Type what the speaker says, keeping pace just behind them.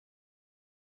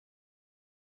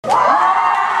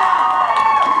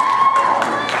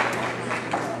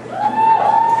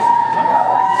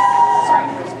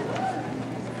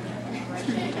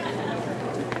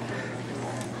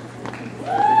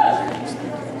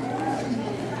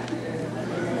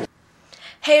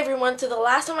Hey everyone, so the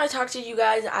last time I talked to you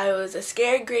guys, I was a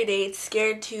scared grade 8,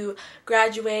 scared to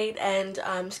graduate, and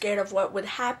scared of what would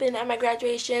happen at my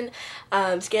graduation,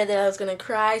 scared that I was going to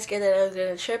cry, scared that I was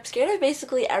going to trip, scared of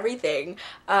basically everything.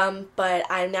 But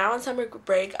I'm now on summer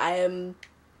break. I am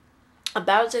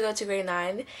about to go to grade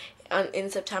 9 in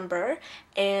September,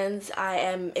 and I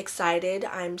am excited,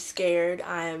 I'm scared,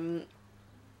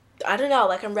 I don't know,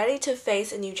 like I'm ready to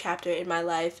face a new chapter in my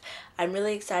life. I'm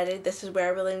really excited. This is where I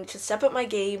really need to step up my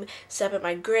game, step up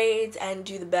my grades, and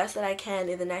do the best that I can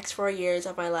in the next 4 years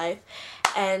of my life.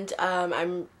 And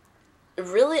I'm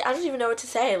really, I don't even know what to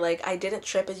say. Like, I didn't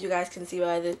trip, as you guys can see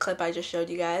by the clip I just showed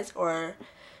you guys, or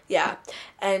yeah.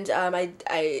 And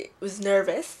I was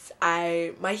nervous.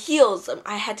 My heels,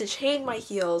 I had to change my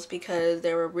heels because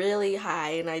they were really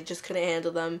high and I just couldn't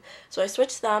handle them. So I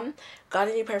switched them, got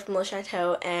a new pair from Le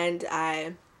Chateau, and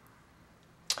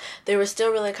they were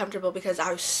still really comfortable because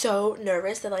I was so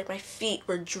nervous that like my feet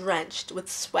were drenched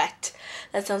with sweat.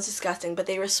 That sounds disgusting, but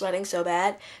they were sweating so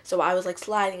bad. So I was like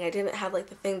sliding. I didn't have like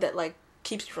the thing that like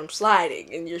keeps you from sliding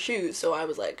in your shoes, so I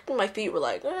was like, my feet were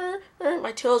like,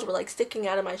 my toes were like sticking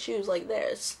out of my shoes like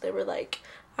this. They were like,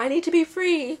 I need to be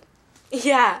free.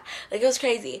 Yeah, like it was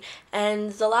crazy.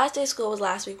 And the last day of school was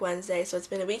last week Wednesday, so it's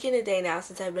been a week and a day now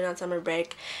since I've been on summer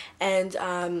break. And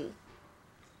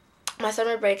my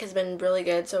summer break has been really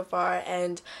good so far,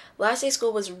 and last day of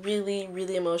school was really,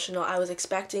 really emotional. I was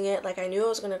expecting it. Like, I knew I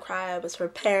was going to cry. I was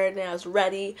prepared and I was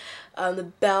ready.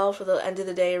 The bell for the end of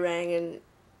the day rang, and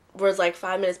was like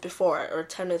 5 minutes before or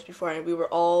 10 minutes before, and we were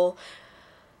all,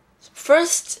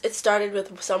 first it started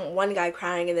with one guy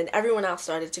crying, and then everyone else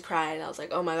started to cry, and I was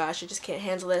like, oh my gosh, I just can't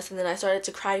handle this. And then I started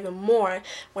to cry even more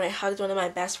when I hugged one of my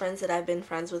best friends that I've been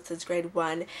friends with since grade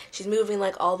 1. She's moving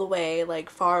like all the way, like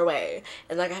far away,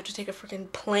 and like I have to take a freaking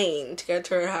plane to get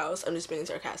to her house. I'm just being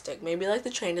sarcastic. Maybe like the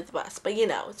train or the bus, but you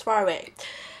know, it's far away.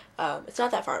 It's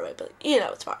not that far away, but you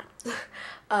know, it's far.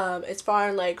 It's far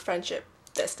in like friendship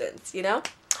distance, you know?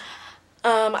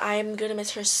 I'm gonna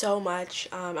miss her so much.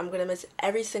 I'm gonna miss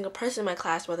every single person in my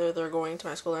class, whether they're going to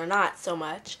my school or not, so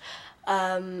much.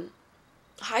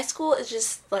 High school is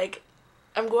just like,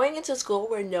 I'm going into a school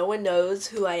where no one knows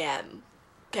who I am.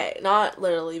 Okay, not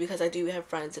literally, because I do have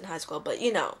friends in high school, but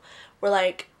you know, we're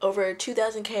like over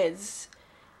 2,000 kids.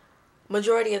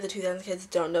 Majority of the 2,000 kids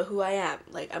don't know who I am.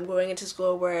 Like, I'm going into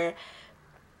school where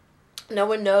no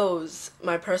one knows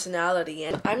my personality,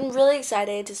 and I'm really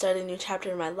excited to start a new chapter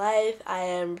in my life. I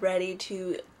am ready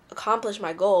to accomplish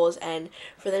my goals, and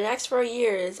for the next 4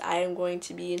 years I am going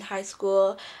to be in high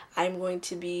school. I'm going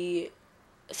to be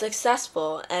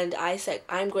successful, and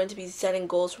I'm going to be setting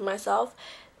goals for myself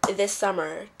this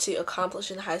summer to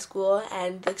accomplish in high school.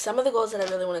 And like, some of the goals that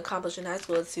I really want to accomplish in high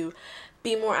school is to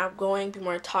be more outgoing, be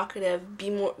more talkative, be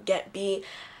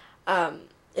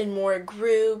in more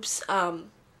groups,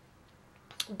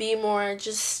 be more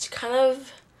just kind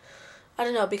of, I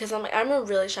don't know, because I'm a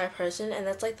really shy person, and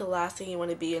that's like the last thing you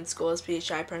want to be in school, is be a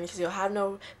shy person, because you'll have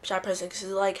no shy person, because you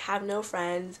like have no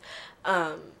friends.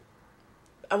 I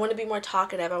want to be more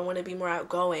talkative. I want to be more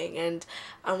outgoing, and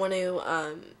I want to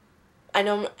I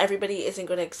know everybody isn't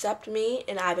going to accept me,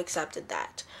 and I've accepted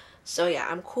that. So yeah,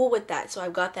 I'm cool with that. So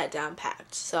I've got that down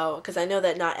packed. So, because I know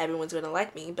that not everyone's going to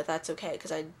like me, but that's okay,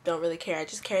 because I don't really care. I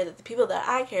just care that the people that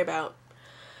I care about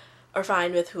are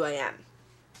fine with who I am.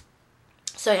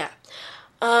 So yeah,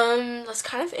 that's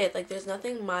kind of it. Like, there's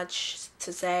nothing much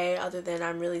to say other than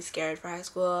I'm really scared for high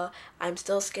school. I'm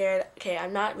still scared. Okay,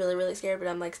 I'm not really scared, but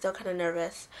I'm like still kind of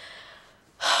nervous.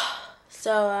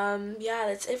 So yeah,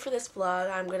 that's it for this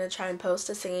vlog. I'm gonna try and post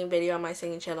a singing video on my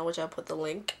singing channel, which I'll put the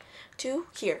link to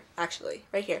here, actually,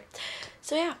 right here.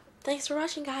 So yeah, thanks for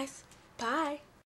watching, guys. Bye.